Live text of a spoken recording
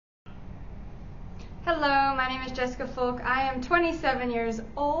Hello, my name is Jessica Foulk. I am 27 years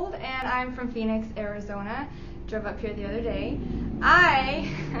old and I'm from Phoenix, Arizona. Drove up here the other day. I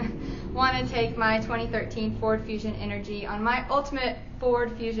want to take my 2013 Ford Fusion Energi on my ultimate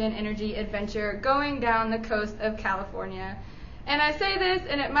Ford Fusion Energi adventure going down the coast of California. And I say this,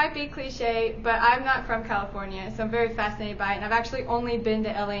 and it might be cliche, but I'm not from California, so I'm very fascinated by it, and I've actually only been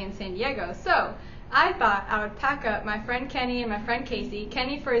to LA and San Diego. So I thought I would pack up my friend Kenny and my friend Casey,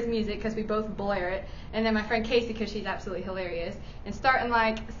 Kenny for his music because we both blare it, and then my friend Casey because she's absolutely hilarious, and start in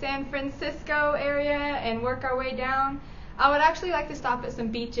like San Francisco area and work our way down. I would actually like to stop at some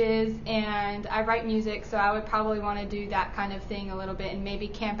beaches, and I write music, so I would probably want to do that kind of thing a little bit and maybe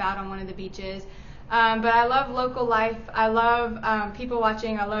camp out on one of the beaches. But I love local life. I love people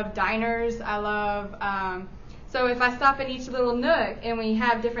watching. I love diners. I love, so if I stop in each little nook and we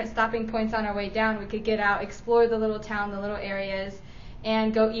have different stopping points on our way down, we could get out, explore the little town, the little areas,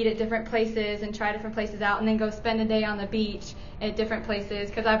 and go eat at different places and try different places out, and then go spend a day on the beach at different places,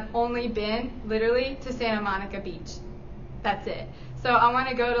 because I've only been literally to Santa Monica Beach. That's it. So I want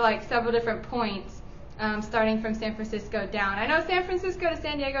to go to like several different points. Starting from San Francisco down. I know San Francisco to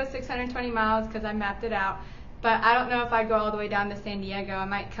San Diego is 620 miles because I mapped it out, but I don't know if I go all the way down to San Diego. I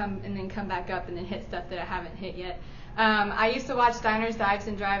might come and then come back up and then hit stuff that I haven't hit yet. I used to watch diners, dives,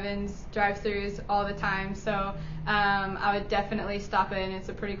 and drive-ins, drive-thrus all the time, so I would definitely stop in. It's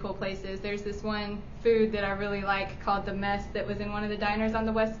a pretty cool places. There's this one food that I really like called The Mess that was in one of the diners on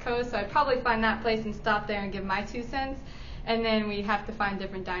the West Coast, so I'd probably find that place and stop there and give my 2 cents. And then we have to find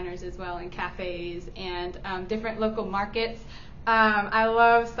different diners as well, and cafes, and different local markets. I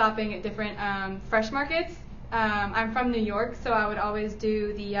love stopping at different fresh markets. I'm from New York, so I would always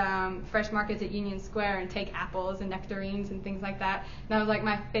do the fresh markets at Union Square and take apples and nectarines and things like that. And that was like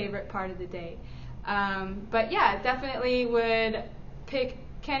my favorite part of the day. But yeah, definitely would pick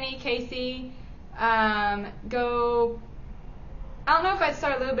Kenny, Casey, go. I don't know if I'd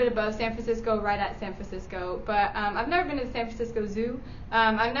start a little bit above San Francisco, right at San Francisco, but I've never been to the San Francisco Zoo.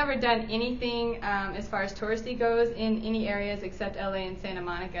 I've never done anything as far as touristy goes in any areas except LA and Santa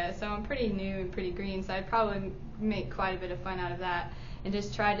Monica, so I'm pretty new and pretty green, so I'd probably make quite a bit of fun out of that and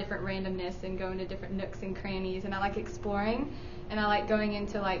just try different randomness and go into different nooks and crannies. And I like exploring, and I like going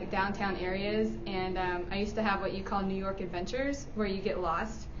into like downtown areas, and I used to have what you call New York adventures, where you get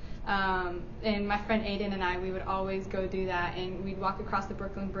lost. And my friend Aiden and I, we would always go do that, and we'd walk across the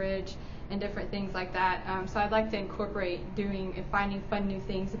Brooklyn Bridge and different things like that. So I'd like to incorporate doing and finding fun new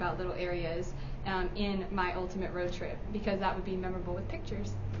things about little areas in my ultimate road trip, because that would be memorable with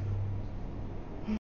pictures.